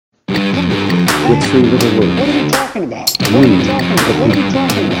with three little words. What are you talking about?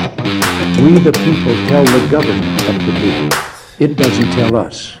 We the people tell the government what to do. It doesn't tell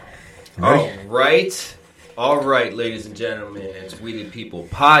us. All right, ladies and gentlemen, it's We the People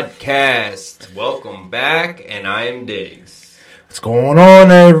podcast. Welcome back, and I am Diggs. What's going on,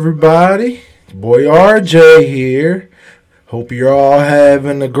 everybody? Boy RJ here. Hope you're all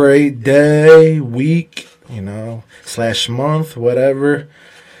having a great day, week, / month, whatever.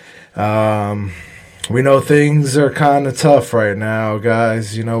 We know things are kind of tough right now,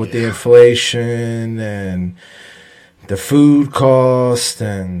 guys, with the inflation and the food cost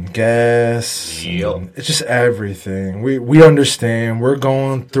and gas. Yep. It's just everything. We understand. We're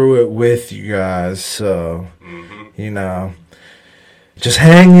going through it with you guys. So, just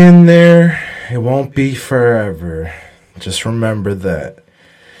hang in there. It won't be forever. Just remember that.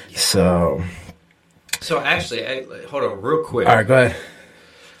 So actually, hold on real quick. All right, go ahead.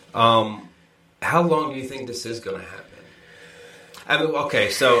 How long do you think this is going to happen? I mean,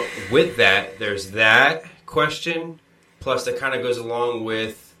 okay, so with that, there's that question, plus that kind of goes along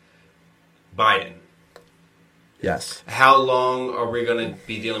with Biden. Yes. How long are we going to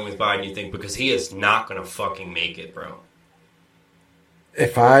be dealing with Biden, you think? Because he is not going to fucking make it, bro.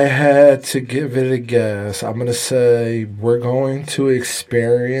 If I had to give it a guess, I'm going to say we're going to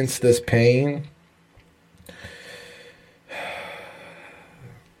experience this pain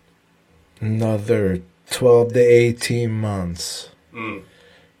another 12 to 18 months.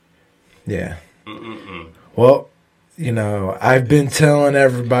 Yeah. Well, I've been telling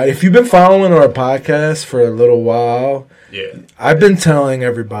everybody, if you've been following our podcast for a little while, I've been telling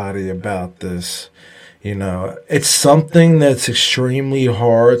everybody about this. It's something that's extremely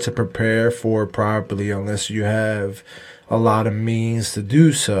hard to prepare for properly unless you have a lot of means to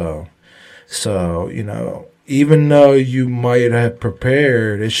do so. So, even though you might have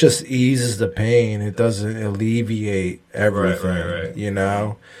prepared, it just eases the pain. It doesn't alleviate everything,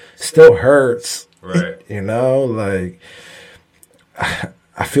 right. Still hurts, right?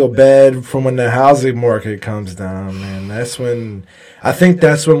 I feel bad from when the housing market comes down, man. I think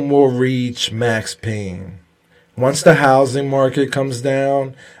that's when we'll reach max pain. Once the housing market comes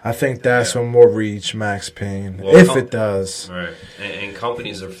down, I think that's when we'll reach max pain, if it does. Right, and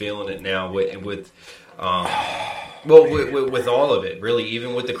companies are feeling it now with all of it, really,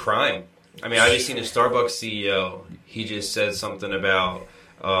 even with the crime. I mean, I just seen a Starbucks CEO. He just said something about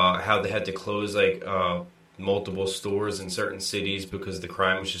how they had to close multiple stores in certain cities because the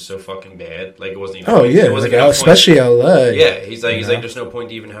crime was just so fucking bad. Like, it wasn't even. Especially LA. Yeah, he's like, there's no point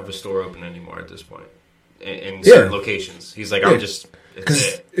to even have a store open anymore at this point in certain locations. He's like, because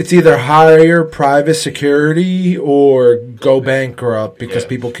it's either hire private security or go bankrupt because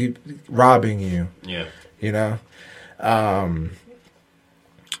people keep robbing you. Yeah.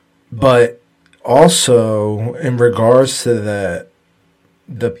 But also, in regards to that,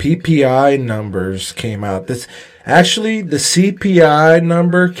 the PPI numbers came out. The CPI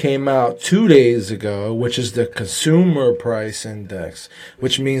number came out 2 days ago, which is the Consumer Price Index,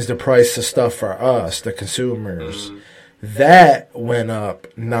 which means the price of stuff for us, the consumers. Mm-hmm. That went up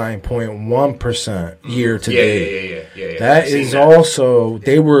 9.1% year to date. Yeah. That is also,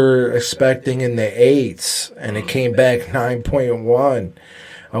 they were expecting in the 8s, and it came back 9.1.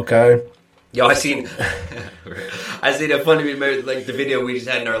 Okay. Yo, I seen a funny video, like the video we just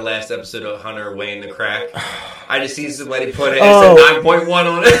had in our last episode of Hunter weighing the crack. I just seen somebody put it and said 9.1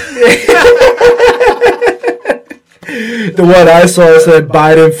 on it. The one I saw said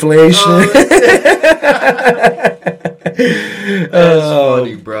Bidenflation. That's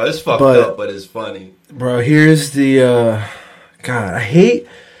funny, bro. It's fucked up, but it's funny. Bro, here's the I hate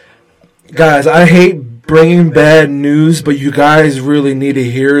bringing bad news, but you guys really need to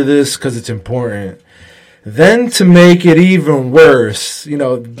hear this because it's important. Then to make it even worse,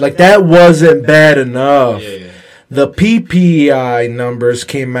 that wasn't bad enough. Yeah. The PPI numbers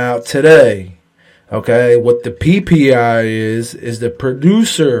came out today. Okay, what the PPI is the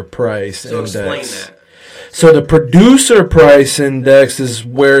producer price index. Explain that. So the producer price index is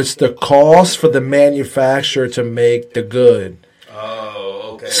where it's the cost for the manufacturer to make the good.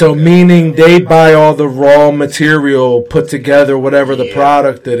 So meaning they buy all the raw material, put together whatever the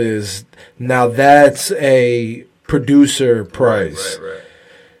product it is. Now that's a producer price. Right.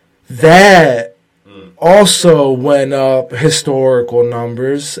 That also went up historical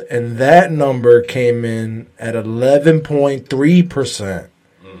numbers, and that number came in at 11.3%.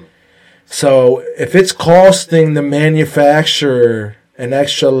 So if it's costing the manufacturer an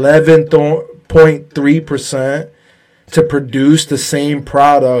extra 11.3% to produce the same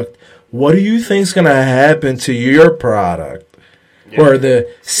product, what do you think is going to happen to your product? or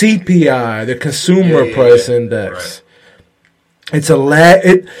the CPI, the Consumer Price Index. Right. It's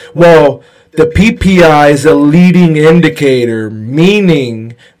the PPI is a leading indicator,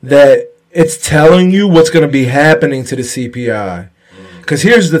 meaning that it's telling you what's going to be happening to the CPI. Because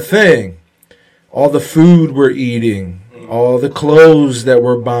here's the thing. All the food we're eating, all the clothes that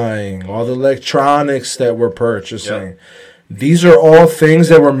we're buying, all the electronics that we're purchasing, these are all things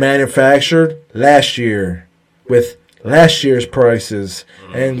that were manufactured last year with last year's prices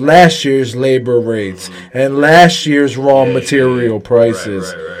and last year's labor rates and last year's raw material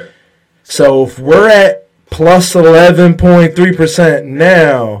prices. Right. So if we're at plus 11.3%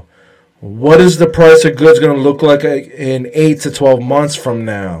 now, what is the price of goods going to look like in 8 to 12 months from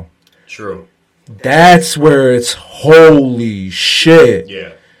now? True. That's where it's holy shit.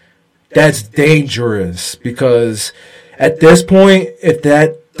 Yeah. That's dangerous because at this point, if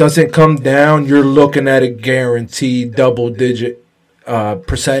that doesn't come down, you're looking at a guaranteed double-digit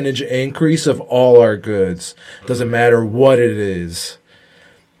percentage increase of all our goods. Doesn't matter what it is.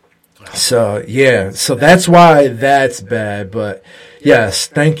 So, so that's why that's bad. But, yes,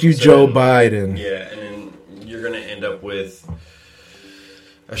 thank you, Joe Biden. Yeah, and then you're going to end up with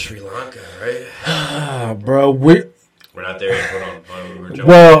Sri Lanka, right? Bro, we're not there yet. Hold on.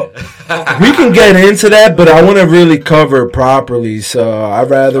 Well, we can get into that, but I want to really cover it properly, so I'd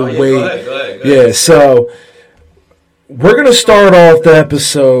rather wait. Go ahead. Yeah, so we're going to start off the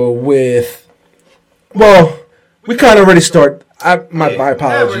episode with, we kind of already start. My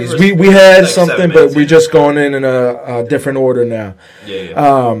apologies. We had like something, but we're just going in a different order now.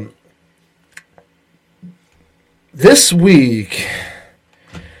 Yeah. This week,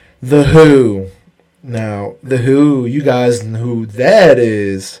 The Who. Now, The Who, you guys know who that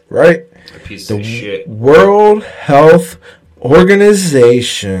is, right? A piece of shit. World Health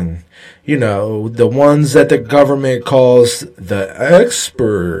Organization. You know, the ones that the government calls the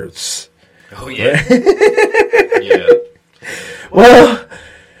experts. Oh, yeah. Yeah. Well,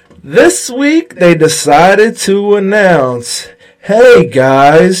 this week they decided to announce, hey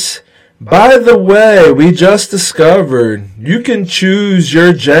guys, by the way, we just discovered you can choose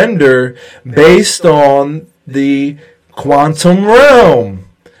your gender based on the quantum realm.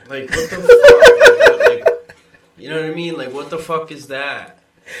 Like, what the fuck? You know what I mean? Like, what the fuck is that?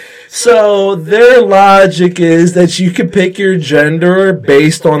 So their logic is that you can pick your gender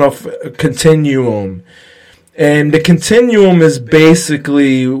based on a continuum. And the continuum is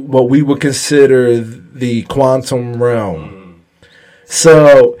basically what we would consider the quantum realm.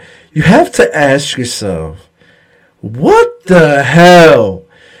 So you have to ask yourself, what the hell?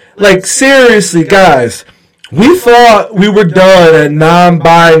 Like, seriously, guys, we thought we were done at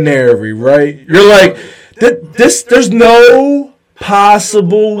non-binary, right? You're like, there's no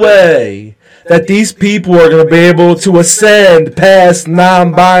possible way that these people are going to be able to ascend past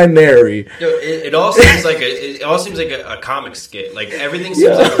non-binary. It all seems like a comic skit. Like, everything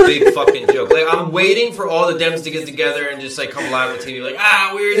seems like a big fucking joke. Like, I'm waiting for all the Dems to get together and just like come live on TV. Like,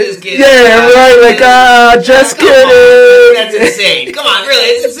 we're just kidding. Yeah, right. Like, just kidding. That's insane. Come on,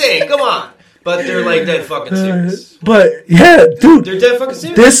 really, it's insane. Come on. But they're like dead fucking serious. But yeah, dude, they're dead fucking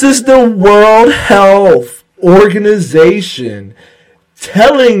serious. This is the World Health Organization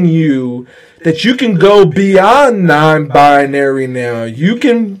telling you that you can go beyond non-binary now. You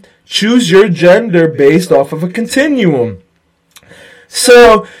can choose your gender based off of a continuum.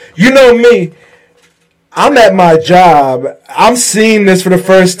 So, you know me. I'm at my job. I'm seeing this for the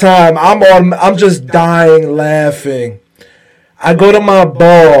first time. I'm just dying laughing. I go to my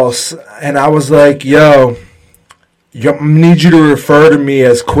boss and I was like, yo, I need you to refer to me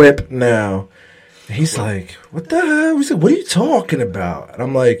as Quip now. And he's like, what the hell? He said, what are you talking about? And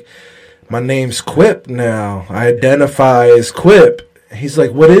I'm like, my name's Quip now. I identify as Quip. He's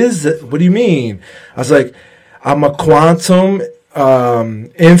like, what is it? What do you mean? I was like, I'm a quantum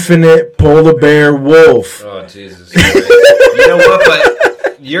infinite polar bear wolf. Oh, Jesus. You know what?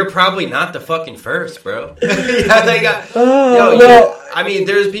 But you're probably not the fucking first, bro. I mean,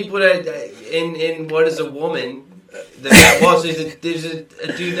 there's people that in What is a Woman? There's a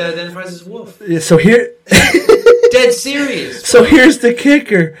dude that identifies as wolf. Yeah, so here... Dead serious. So here's the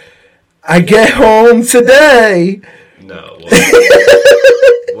kicker. I get home today. No.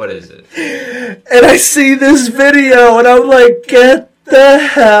 What is it? And I see this video, and I'm like, get the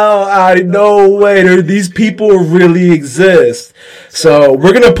hell out of no way. These people really exist. So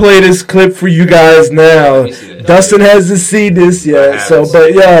we're going to play this clip for you guys now. Dustin hasn't seen this yet.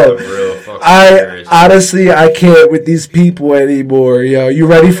 Honestly, I can't with these people anymore. Yo, you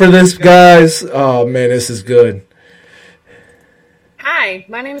ready for this, guys? Oh, man, this is good. Hi,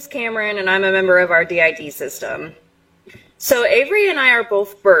 my name is Cameron, and I'm a member of our DID system. So Avery and I are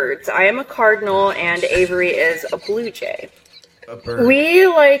both birds. I am a cardinal, and Avery is a blue jay. A bird. We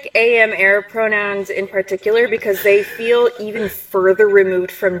like AMR pronouns in particular because they feel even further removed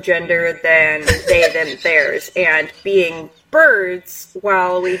from gender than they, them, theirs. And being birds,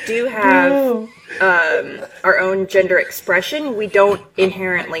 while we do have our own gender expression, we don't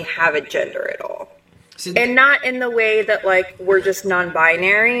inherently have a gender at all. And not in the way that, like, we're just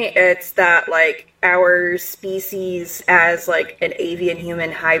non-binary. It's that, like, our species as, like, an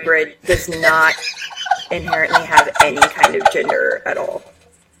avian-human hybrid does not inherently have any kind of gender at all.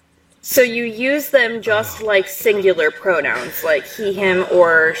 So you use them just like singular pronouns, like he, him,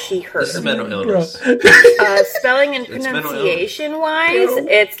 or she, her. This is mental illness. Spelling and pronunciation-wise,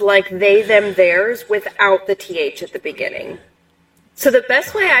 it's like they, them, theirs without the TH at the beginning. So the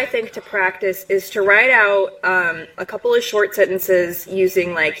best way I think to practice is to write out a couple of short sentences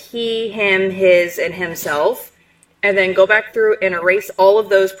using like he, him, his, and himself, and then go back through and erase all of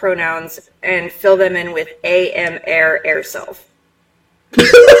those pronouns and fill them in with am, air self.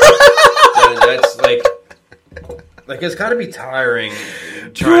 That's like it's got to be tiring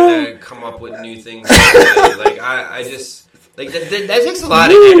trying to come up with new things. Like I just like that takes a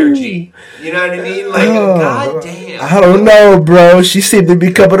lot of energy. You know what I mean? Like god damn. I don't know, bro. She seemed to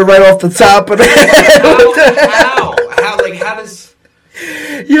be coming right off the top of the head. How does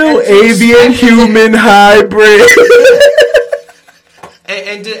avian human hybrid?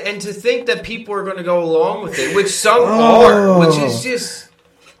 And to think that people are going to go along with it, which some are, which is just,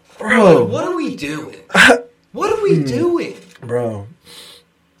 bro. What are we doing? What are we doing, bro?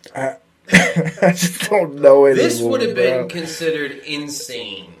 I just don't know anymore. This would have been considered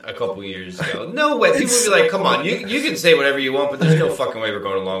insane a couple years ago. No way. People would be like, "Come on, you can say whatever you want, but there's no fucking way we're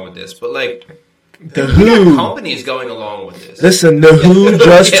going along with this." But like, the WHO companies going along with this. Listen, the WHO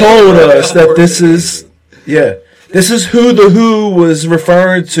just told us that this is This is who the WHO was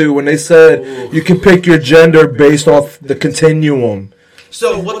referring to when they said you can pick your gender based off the continuum.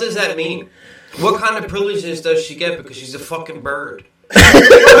 So what does that mean? What kind of privileges does she get because she's a fucking bird?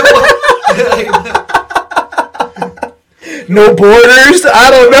 No borders? I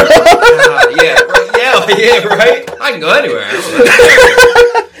don't know. Yeah, right? I can go anywhere.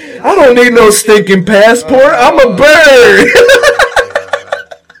 I don't need no stinking passport. I'm a bird.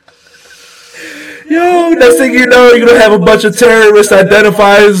 Yo, next thing you know, you're going to have a bunch of terrorists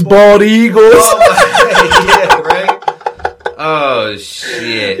identify as bald eagles. Yeah, right? Oh,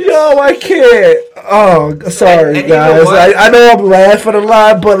 shit. Yo, I can't. Oh, sorry, and guys. You know I know I'm laughing a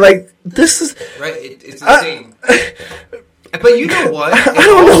lot, but, like, this is... Right, it's insane. But you know what? I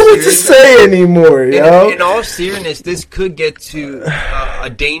don't know what to say anymore, yo. In all seriousness, this could get to a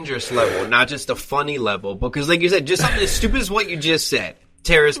dangerous level, not just a funny level. Because, like you said, just something as stupid as what you just said.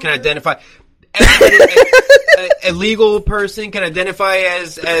 Terrorists can identify... a legal person can identify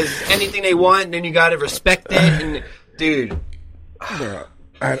as anything they want, and then you gotta respect it. And dude, bro,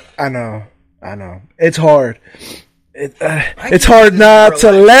 I know, it's hard. It's hard not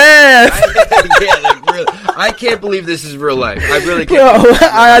to laugh. I can't believe this is real life. I really can't. Bro,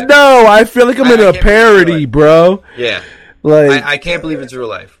 I know. I feel like I'm in a parody, bro. Yeah, like I can't believe it's real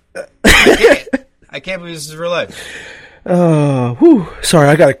life. I can't believe this is real life. Sorry,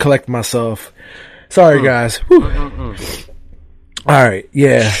 I gotta collect myself. Sorry, guys. All right,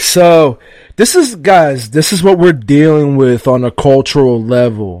 yeah. So this is what we're dealing with on a cultural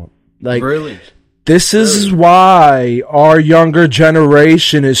level. Like, really, this is why our younger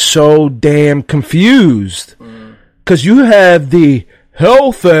generation is so damn confused. Because you have the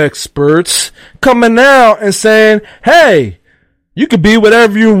health experts coming out and saying, "Hey, you could be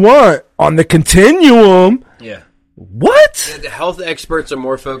whatever you want on the continuum." Yeah. What? The health experts are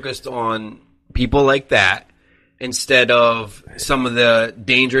more focused on people like that instead of some of the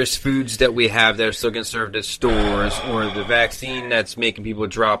dangerous foods that we have that are still getting served at stores, or the vaccine that's making people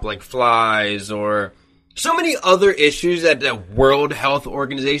drop like flies, or so many other issues that the World Health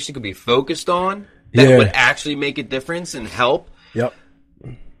Organization could be focused on that would actually make a difference and help. Yep.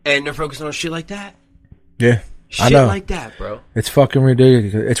 And they're focused on shit like that. Yeah. Shit I know. Like that, bro. It's fucking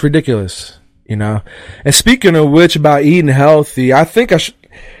ridiculous. It's ridiculous. You know, and speaking of which, about eating healthy, I think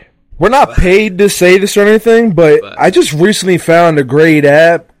we're not paid to say this or anything, but I just recently found a great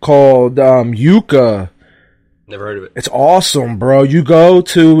app called Yuka. Never heard of it. It's awesome, bro. You go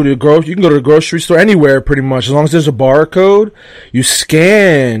to you can go to the grocery store anywhere pretty much, as long as there's a barcode. You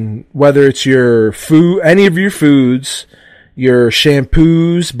scan whether it's your food, any of your foods, your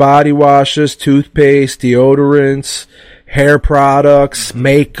shampoos, body washes, toothpaste, deodorants, hair products,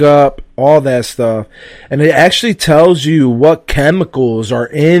 makeup, all that stuff. And it actually tells you what chemicals are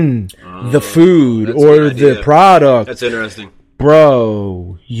in the food or the product. That's interesting.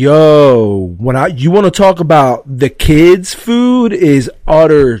 Bro, yo, you want to talk about the kids' food is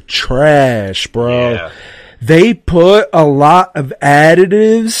utter trash, bro. Yeah. They put a lot of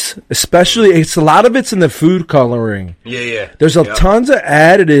additives, especially a lot of it's in the food coloring. Yeah. There's tons of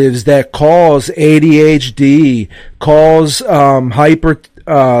additives that cause ADHD, cause hyper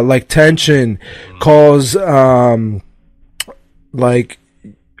tension, cause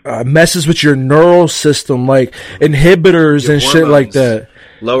messes with your neural system, like inhibitors and shit like that.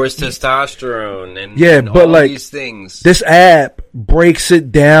 Lowers testosterone and but all these things. This app breaks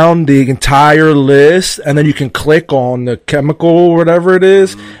it down, the entire list, and then you can click on the chemical or whatever it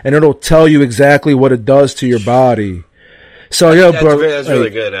is, and it'll tell you exactly what it does to your body. So that's really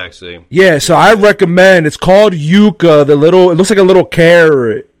good, actually. Yeah, so I recommend. It's called Yucca. It looks like a little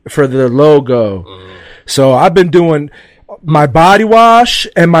carrot for the logo. So I've been doing my body wash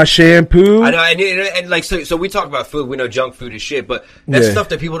and my shampoo. I know, and like so we talk about food. We know junk food is shit, but that's stuff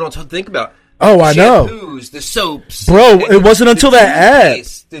that people don't think about. Oh, I know. Shampoos, the soaps, bro. It wasn't until that ad.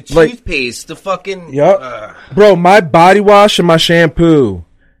 The toothpaste, the fucking. Yep. Bro, my body wash and my shampoo.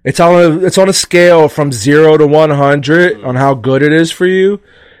 It's on a scale from 0 to 100 on how good it is for you.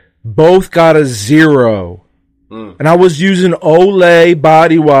 Both got a 0. And I was using Olay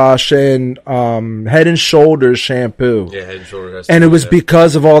body wash and Head and Shoulders shampoo. Yeah, Head and Shoulders. And it was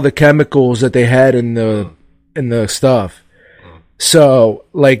because of all the chemicals that they had in the stuff. So,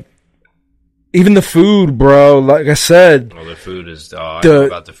 like, even the food, bro, like I said. Oh, the food is... I know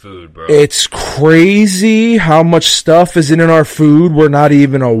about the food, bro. It's crazy how much stuff is in our food we're not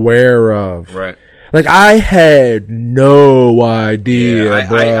even aware of. Right. Like, I had no idea,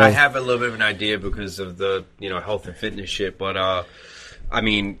 bro. I have a little bit of an idea because of the, health and fitness shit. But, I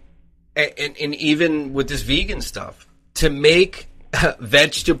mean, and even with this vegan stuff, to make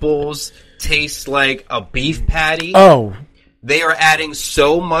vegetables taste like a beef patty. Oh, they are adding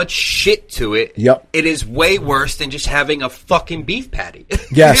so much shit to it. Yep. It is way worse than just having a fucking beef patty.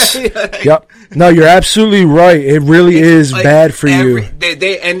 Yes. Yep. No, you're absolutely right. It really is like bad for you.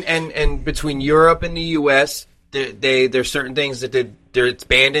 And between Europe and the U.S., there's certain things that it's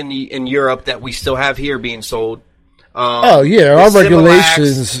banned in Europe that we still have here being sold. Our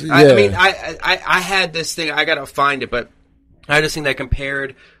regulations. Yeah. I mean, I had this thing. I gotta find it, but I had this thing that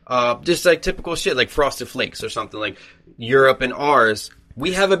compared just like typical shit, like Frosted Flakes or something like. Europe and ours,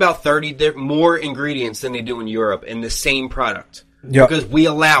 we have about 30 more ingredients than they do in Europe in the same product. Yep. Because we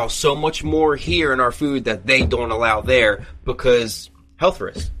allow so much more here in our food that they don't allow there because health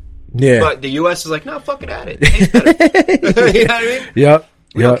risks. Yeah. But the U.S. is like, no, fuck it, add it. It tastes better. You know what I mean? Yep.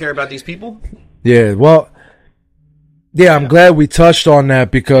 We don't care about these people. Yeah, well, I'm glad we touched on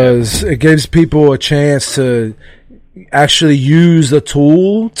that because it gives people a chance to actually use the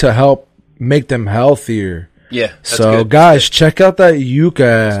tool to help make them healthier. Yeah. So, good. guys, check out that Yucca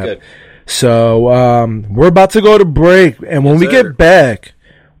app. That's good. So, we're about to go to break, and when we get back,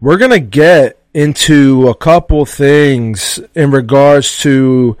 we're going to get into a couple things in regards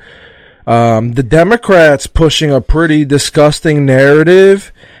to the Democrats pushing a pretty disgusting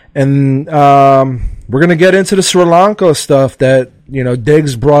narrative, and we're going to get into the Sri Lanka stuff that,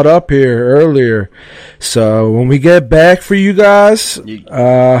 Diggs brought up here earlier. So, when we get back for you guys,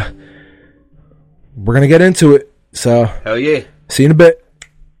 we're going to get into it. So, hell yeah. See you in a bit.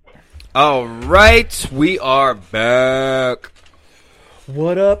 All right. We are back.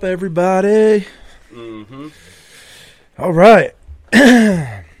 What up, everybody? Mm-hmm. All right.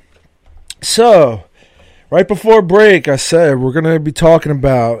 So, right before break, I said we're going to be talking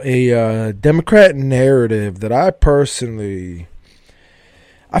about a Democrat narrative that I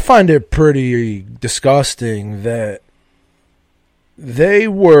find it pretty disgusting that they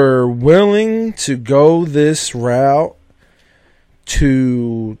were willing to go this route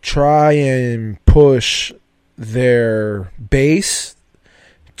to try and push their base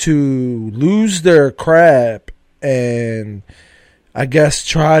to lose their crap and I guess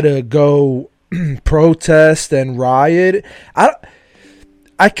try to go protest and riot.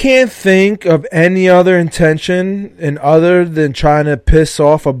 I can't think of any other intention other than trying to piss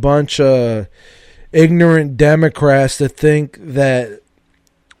off a bunch of ignorant Democrats to think that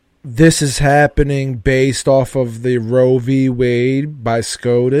this is happening based off of the Roe v. Wade by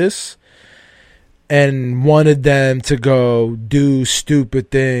SCOTUS and wanted them to go do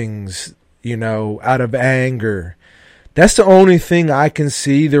stupid things, out of anger. That's the only thing I can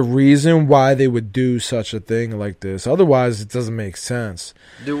see the reason why they would do such a thing like this. Otherwise, it doesn't make sense.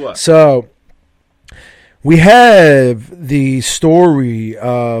 Do what? So, we have the story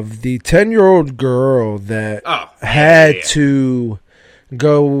of the 10-year-old girl that had to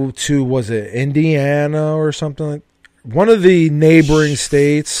go to, was it Indiana or something like one of the neighboring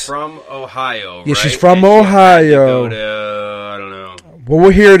states. From Ohio, right? Yeah, she's from and Ohio. She had to go to, I don't know. Well,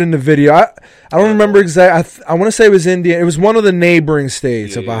 we'll hear it in the video. I don't remember exactly. I want to say it was Indiana. It was one of the neighboring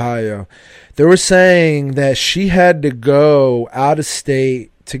states of Ohio. They were saying that she had to go out of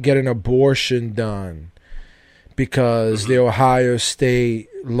state to get an abortion done because the Ohio state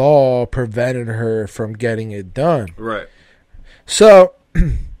law prevented her from getting it done. Right. So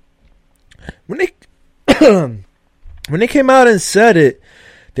when they came out and said it,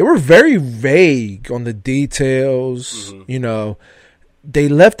 they were very vague on the details. You know, they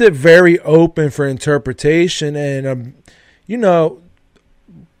left it very open for interpretation, and you know,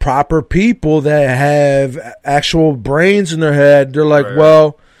 proper people that have actual brains in their head, they're like,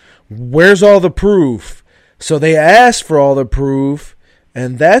 well, where's all the proof? So they asked for all the proof,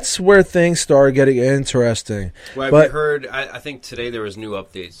 and that's where things started getting interesting. Well, have you heard, I think today there was new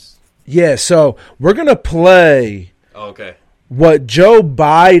updates. Yeah, so we're going to play what Joe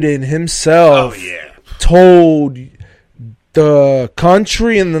Biden himself told the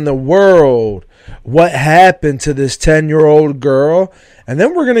country and then the world what happened to this 10-year-old girl. And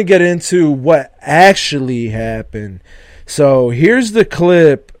then we're going to get into what actually happened. So here's the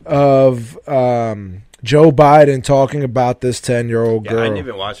clip of Joe Biden talking about this 10-year-old girl. I didn't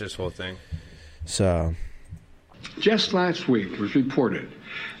even watch this whole thing. So, just last week it was reported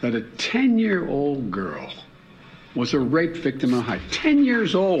that a 10-year-old girl was a rape victim in Ohio. 10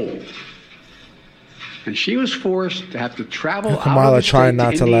 years old. And she was forced to have to travel out of the state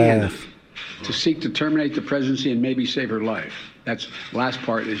to Indiana to seek to terminate the presidency and maybe save her life. That's last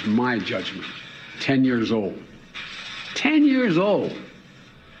part is my judgment. 10 years old. 10 years old.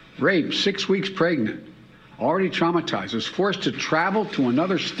 Raped, 6 weeks pregnant. Already traumatized. Was forced to travel to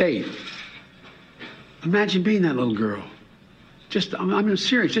another state. Imagine being that little girl. I'm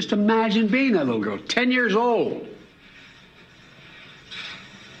serious. Just imagine being that little girl. 10 years old.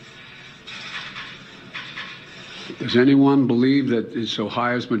 Does anyone believe that it's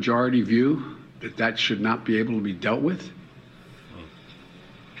Ohio's majority view that should not be able to be dealt with?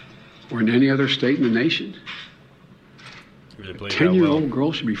 Or in any other state in the nation? A 10-year-old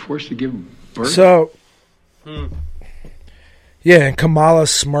girl should be forced to give birth? So, yeah, and Kamala's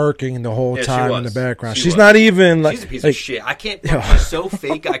smirking the whole time in the background. She's not even like... She's a piece of shit. I can't... She's so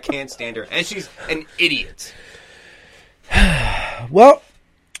fake, I can't stand her. And she's an idiot. Well,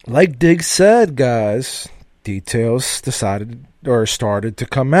 like Diggs said, guys, details started to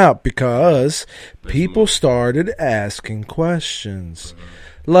come out because people started asking questions.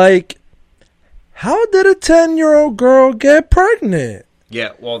 Like, how did a 10-year-old girl get pregnant?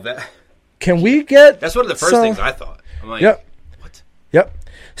 Yeah, well, that... Can we get... That's one of the first things I thought. I'm like, what? Yep.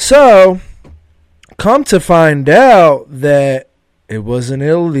 So, come to find out that it was an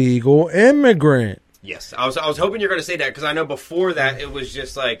illegal immigrant. Yes, I was hoping you're going to say that because I know before that it was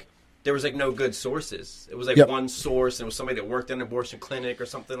just like there was like no good sources. It was like one source and it was somebody that worked in an abortion clinic or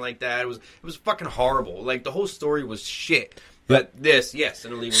something like that. It was fucking horrible. Like the whole story was shit. But this, yes,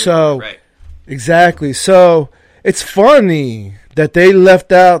 an illegal immigrant, right? Exactly. So it's funny that they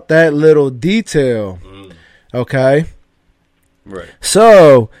left out that little detail. Okay? Right.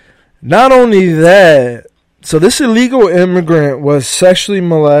 So, not only that, so this illegal immigrant was sexually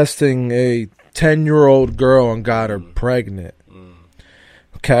molesting a 10-year-old girl and got her pregnant.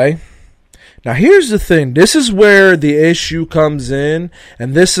 Okay? Now, here's the thing. This is where the issue comes in,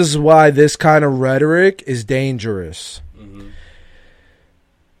 and this is why this kind of rhetoric is dangerous.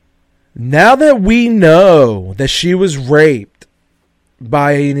 Now that we know that she was raped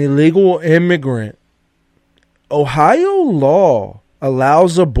by an illegal immigrant, Ohio law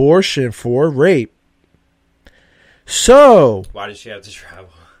allows abortion for rape. So, why does she have to travel?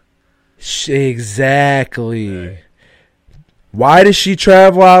 Exactly. Right. Why did she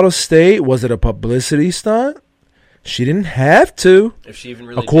travel out of state? Was it a publicity stunt? She didn't have to. If she even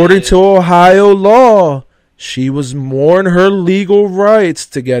really According to Ohio law, she was more in her legal rights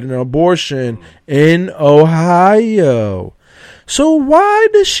to get an abortion in Ohio. So why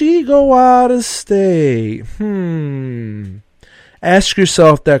did she go out of state? Ask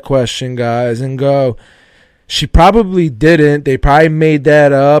yourself that question, guys, and go, she probably didn't. They probably made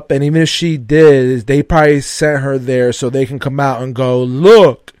that up. And even if she did, they probably sent her there so they can come out and go,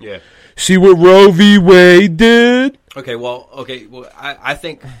 look, see what Roe v. Wade did? Okay, well, I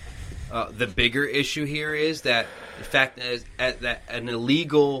think the bigger issue here is that the fact that an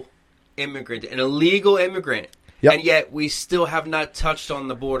illegal immigrant Yep. And yet we still have not touched on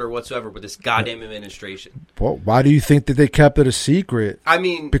the border whatsoever with this goddamn administration. Well, why do you think that they kept it a secret? I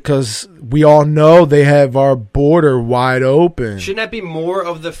mean, because we all know they have our border wide open. Shouldn't that be more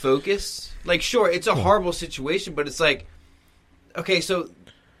of the focus? Like, sure, it's a horrible situation, but it's like, okay, so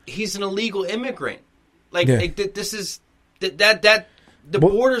he's an illegal immigrant. Like, this is that. The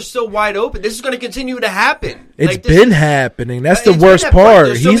border's still wide open. This is going to continue to happen. It's been happening. That's the worst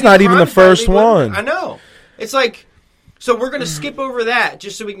part. He's not even the first one. I know. It's like, so we're going to skip over that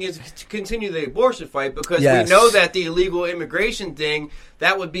just so we can continue the abortion fight because we know that the illegal immigration thing,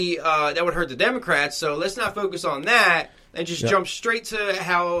 that would hurt the Democrats. So let's not focus on that and just jump straight to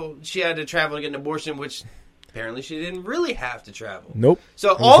how she had to travel to get an abortion, which apparently she didn't really have to travel. Nope.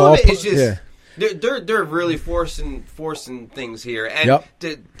 So all of it is just... Yeah. They're really forcing things here, and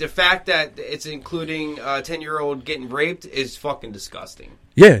the fact that it's including a 10-year-old getting raped is fucking disgusting.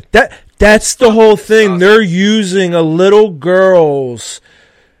 Yeah, that's the whole thing. They're using a little girl's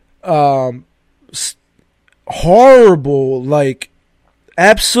horrible, like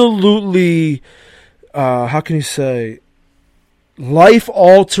absolutely, how can you say,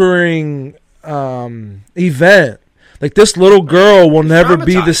 life-altering event. Like, this little girl will never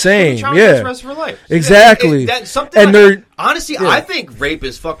be the same. Yeah, the rest of her life. Exactly. That's something. Honestly, I think rape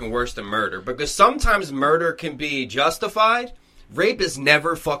is fucking worse than murder because sometimes murder can be justified. Rape is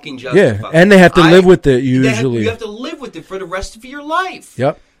never fucking justified. Yeah, and they have to live with it usually. You have to live with it for the rest of your life.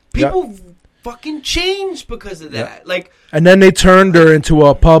 Yep. People fucking change because of that. Yep. Like, and then they turned her into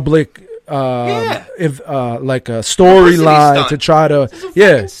a public. Like a storyline to try to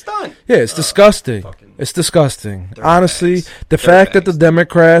stunt. It's disgusting. It's disgusting. Honestly, the fact that the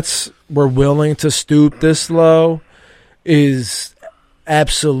Democrats were willing to stoop this low is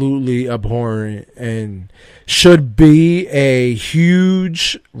absolutely abhorrent and should be a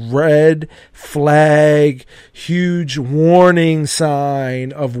huge red flag, huge warning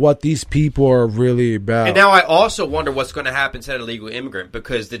sign of what these people are really about. And now I also wonder what's going to happen to that illegal immigrant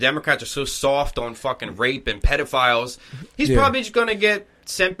because the Democrats are so soft on fucking rape and pedophiles. He's probably just going to get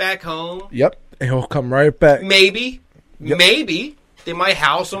sent back home. Yep. And he'll come right back. Maybe. Maybe. They might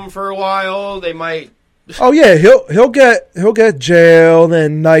house him for a while. They might... Oh yeah, he'll get jail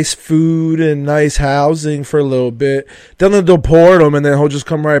and nice food and nice housing for a little bit. Then they'll deport him, and then he'll just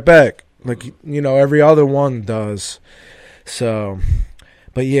come right back, like every other one does. So,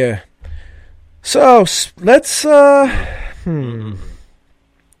 but yeah. So let's. I'm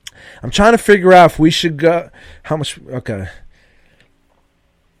trying to figure out if we should go. How much? Okay.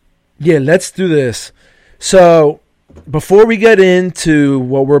 Yeah, let's do this. So. Before we get into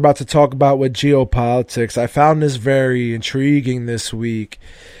what we're about to talk about with geopolitics, I found this very intriguing this week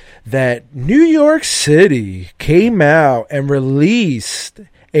that New York City came out and released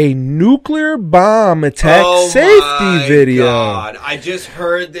a nuclear bomb attack safety video. Oh my God, I just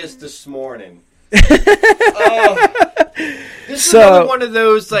heard this morning. This is another one of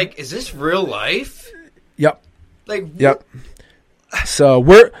those, like, is this real life? Yep. Like, yep. So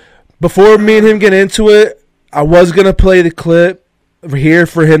before me and him get into it, I was gonna play the clip here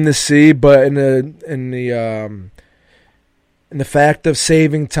for him to see, but in the fact of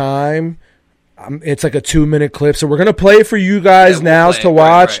saving time, it's like a 2-minute clip. So we're gonna play it for you guys now to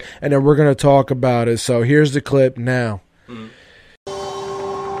watch, right. And then we're gonna talk about it. So here's the clip now. Mm-hmm.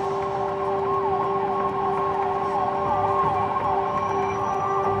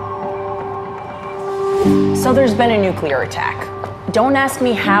 So there's been a nuclear attack. Don't ask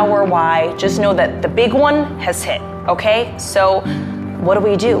me how or why, just know that the big one has hit, okay? So what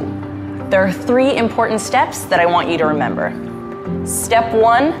do? There are 3 important steps that I want you to remember. Step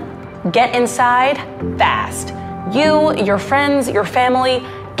 1, get inside fast. You, your friends, your family,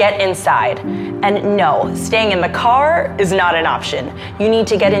 get inside. And no, staying in the car is not an option. You need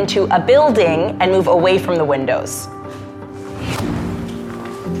to get into a building and move away from the windows.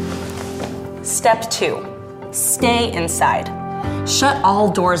 Step 2, stay inside. Shut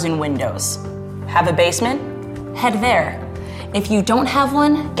all doors and windows. Have a basement? Head there. If you don't have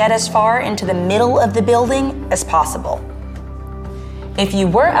one, get as far into the middle of the building as possible. If you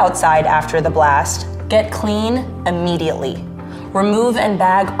were outside after the blast, get clean immediately. Remove and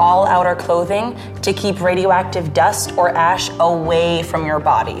bag all outer clothing to keep radioactive dust or ash away from your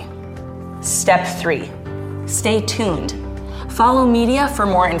body. Step 3, stay tuned. Follow media for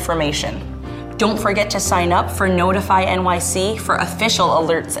more information. Don't forget to sign up for Notify NYC for official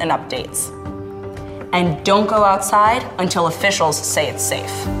alerts and updates. And don't go outside until officials say it's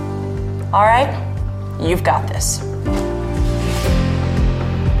safe. All right, you've got this.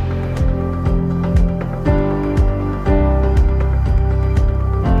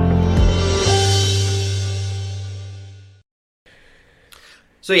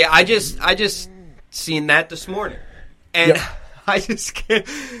 So yeah, I just seen that this morning, and I just can't.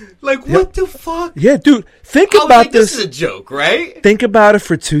 Like, what the fuck? Yeah, dude. Think about this. This is a joke, right? Think about it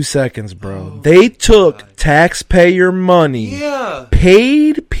for 2 seconds, bro. They took taxpayer money,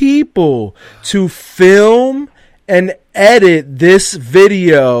 paid people to film and edit this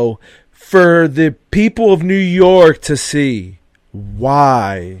video for the people of New York to see.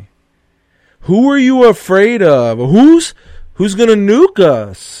 Why? Who are you afraid of? Who's gonna nuke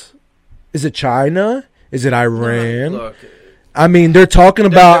us? Is it China? Is it Iran? Look, I mean, they're talking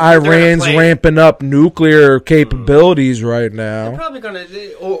about they're Iran's ramping up nuclear capabilities right now. They're probably gonna,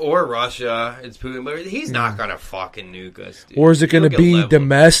 or Russia. It's Putin, but he's not gonna fucking nuke us, dude. Or is it gonna be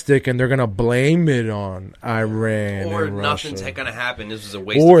domestic and they're gonna blame it on Iran or and nothing's Russia? gonna happen? This was a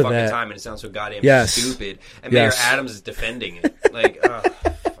waste of fucking time, and it sounds so goddamn stupid. And Mayor Adams is defending it. Like, oh,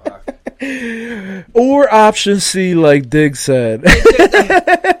 fuck. Or option C, like Dig said.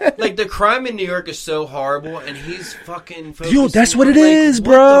 Like, the crime in New York is so horrible, and he's fucking focusing. Yo, that's what it like, is,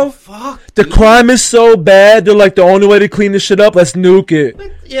 bro. What the fuck, the crime is so bad, they're like, the only way to clean this shit up, let's nuke it.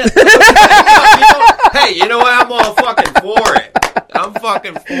 Yeah. Hey, you know what? I'm all fucking for it. I'm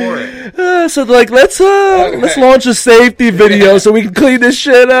fucking for it. So, like, let's launch a safety video so we can clean this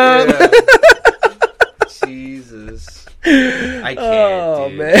shit up. Yeah. Jesus. I can't,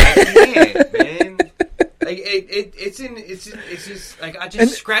 dude. Man. I can't, man. Like, it's just like I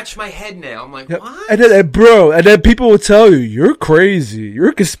just scratch my head now. I'm like, what? And then people will tell you, you're crazy. You're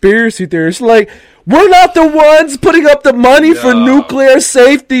a conspiracy theorist. Like, we're not the ones putting up the money for nuclear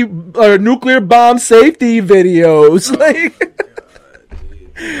safety or nuclear bomb safety videos. Like,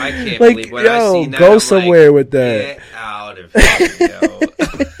 I can't believe when I seen that. Go I'm somewhere like, with that. Get out of here,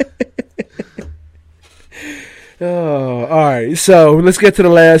 Oh, all right. So let's get to the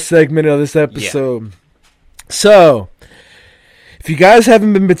last segment of this episode. Yeah. So, if you guys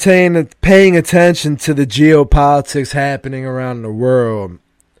haven't been paying attention to the geopolitics happening around the world,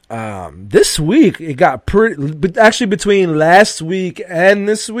 this week it got pretty. Actually, between last week and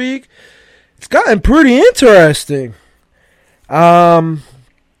this week, it's gotten pretty interesting.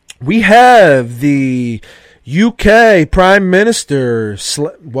 We have the UK Prime Minister,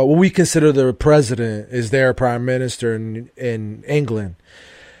 what we consider the president is their Prime Minister in England.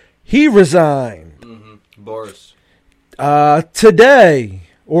 He resigned. Boris. Today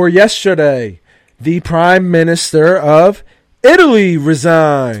or yesterday, the Prime Minister of Italy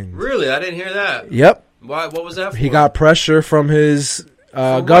resigned. Really? I didn't hear that. Yep. Why? What was that for? He got pressure from his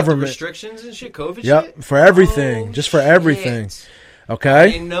government. Restrictions and shit? COVID yep, shit? For everything. Just for everything. Okay? I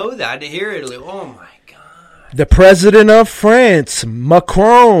didn't know that. I didn't hear Italy. Oh, my God. The president of France,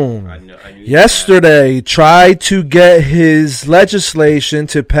 Macron, I knew yesterday tried to get his legislation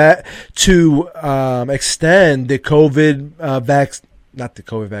to extend the COVID vaccine. Not the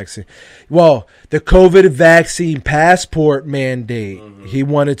COVID vaccine. Well, the COVID vaccine passport mandate. Mm-hmm. He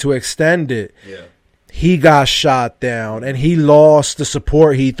wanted to extend it. Yeah. He got shot down, and he lost the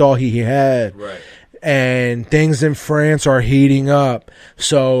support he thought he had. Right. And things in France are heating up.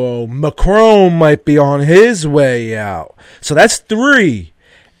 So Macron might be on his way out. So that's 3.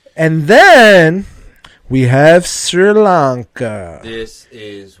 And then we have Sri Lanka. This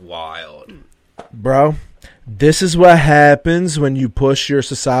is wild. Bro, this is what happens when you push your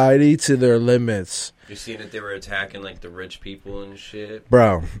society to their limits. You seen that they were attacking like the rich people and shit?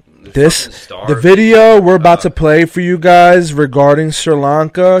 Bro, the video we're about to play for you guys regarding Sri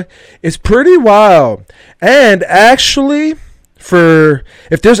Lanka is pretty wild. And actually,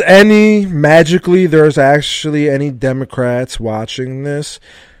 if there's any Democrats watching this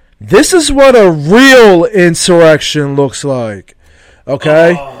is what a real insurrection looks like.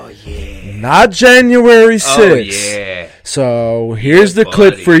 Okay? Oh, yeah. Not January 6th. Oh, yeah. So here's the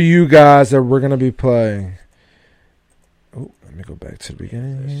clip for you guys that we're going to be playing. Oh, let me go back to the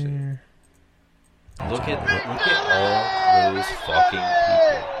beginning here. Look at all those fucking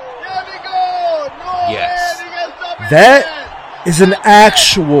people. Yes. That is an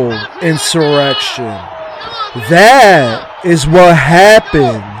actual insurrection. That is what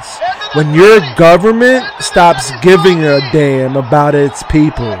happens when your government stops giving a damn about its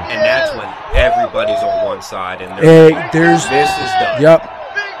people. And that's when everybody's on one side and this is done. Yep.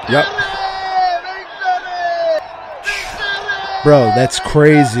 Bro, that's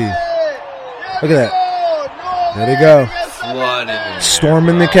crazy. Look at that. There they go. Flooding.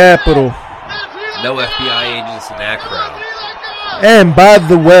 Storming the Capitol. No FBI agents in that crowd. And by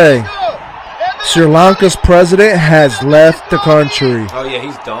the way, Sri Lanka's president has left the country. Oh, yeah,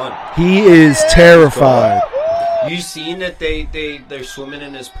 he's done. He is terrified. You seen that they're swimming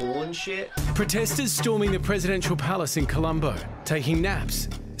in his pool and shit? Protesters storming the presidential palace in Colombo, taking naps,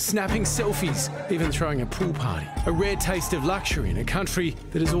 snapping selfies, even throwing a pool party. A rare taste of luxury in a country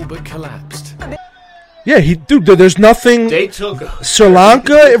that has all but collapsed. Yeah, dude, there's nothing. They took Sri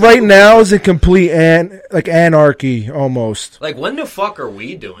Lanka right now is a complete anarchy almost. Like, when the fuck are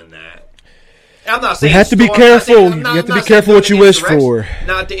we doing that? I'm not saying you have to be careful. You have to be careful what you wish for.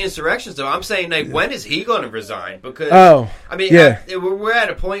 Not the insurrections, though. I'm saying, like, when is he going to resign? Because I mean, we're at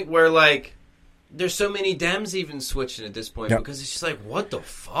a point where, like, there's so many Dems even switching at this point because it's just like, what the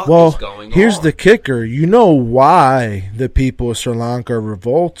fuck is going on? Here's the kicker. You know why the people of Sri Lanka are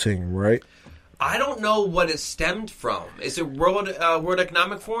revolting, right? I don't know what it stemmed from. Is it World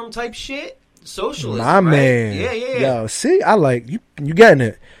Economic Forum type shit? Socialism, My right? man. Yeah. Yo, see, I like you. You getting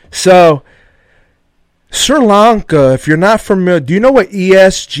it? So, Sri Lanka. If you're not familiar, do you know what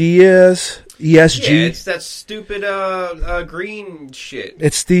ESG is? ESG. Yeah, it's that stupid green shit.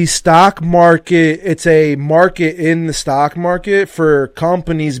 It's the stock market. It's a market in the stock market for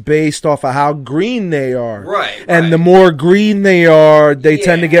companies based off of how green they are. Right. And the more green they are, they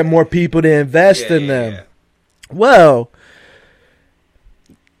tend to get more people to invest in them. Yeah. Well,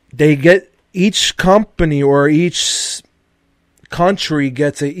 they get each company or each country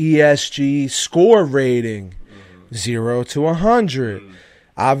gets an ESG score rating, 0 to 100.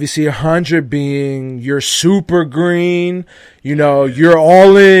 Obviously, 100 being you're super green, you're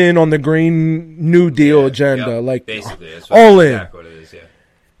all in on the Green New Deal agenda. Like, basically, that's all exactly in. What it is,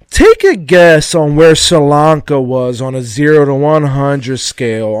 Take a guess on where Sri Lanka was on a 0 to 100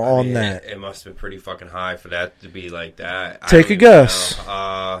 scale that. It must have been pretty fucking high for that to be like that. Take a guess.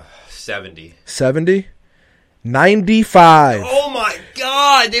 70. 70? 95. Oh my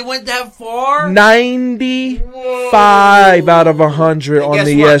God, they went that far? 95 out of 100 on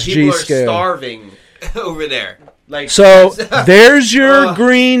the ESG People scale. Are starving over there. Like, so there's your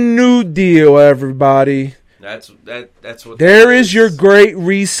Green New Deal, everybody. That's what. There is your Great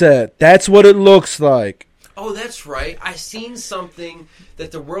Reset. That's what it looks like. Oh, that's right. I seen something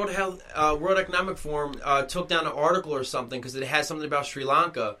that the World Economic Forum took down an article or something because it had something about Sri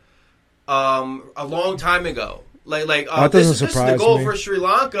Lanka. A long time ago, this is the goal for Sri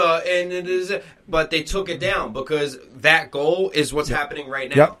Lanka, and it is. But they took it down because that goal is what's happening right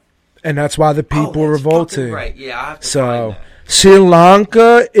now. Yep, and that's why the people are revolting. Right? Yeah, I have to find that. Sri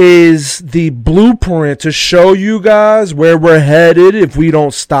Lanka is the blueprint to show you guys where we're headed if we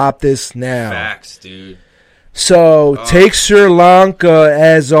don't stop this now. Facts, dude. So take Sri Lanka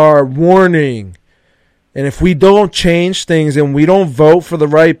as our warning. And if we don't change things and we don't vote for the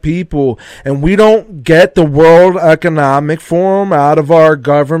right people and we don't get the World Economic Forum out of our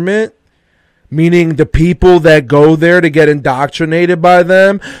government, meaning the people that go there to get indoctrinated by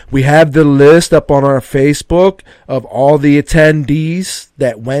them, we have the list up on our Facebook of all the attendees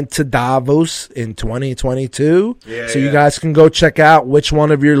that went to Davos in 2022. So you guys can go check out which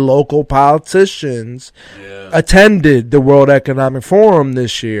one of your local politicians attended the World Economic Forum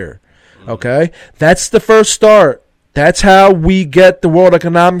this year. Okay, that's the first start. That's how we get the World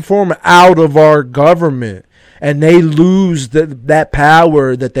Economic Forum out of our government, and they lose that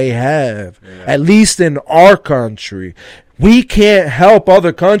power that they have. At least in our country, we can't help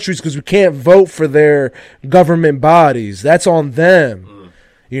other countries because we can't vote for their government bodies. That's on them,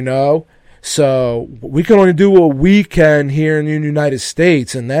 So we can only do what we can here in the United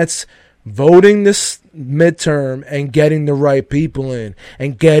States, and that's voting this midterm and getting the right people in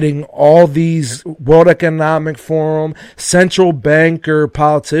and getting all these World Economic Forum, central banker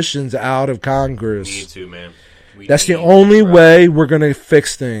politicians out of Congress. We need to, man. That's the only way we're going to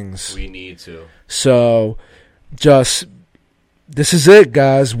fix things. We need to. So, this is it,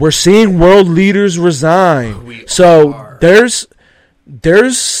 guys. We're seeing world leaders resign. There's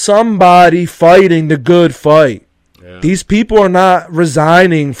somebody fighting the good fight. These people are not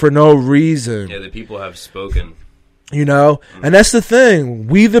resigning for no reason. Yeah, the people have spoken. And that's the thing.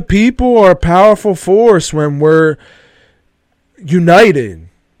 We, the people, are a powerful force when we're united,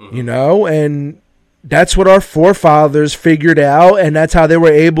 and that's what our forefathers figured out, and that's how they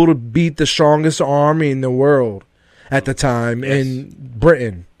were able to beat the strongest army in the world at the time in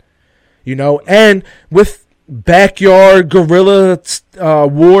Britain, and with backyard guerrilla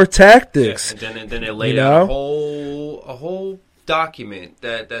war tactics. And then they laid out a whole document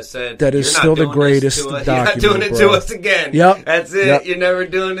that said that is still the greatest document. You're not doing it to us again. Yep. That's it. Yep. You're never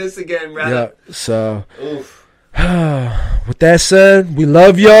doing this again, brother. Yep. So, with that said, we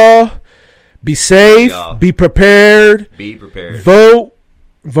love y'all. Be safe. Be prepared. Be prepared. Vote.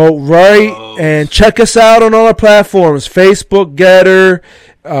 Vote right. And check us out on all our platforms. Facebook, Getter,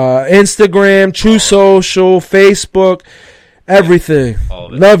 Instagram, True Social, Facebook, everything.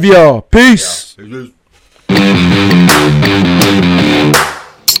 Love y'all. Peace. Yeah.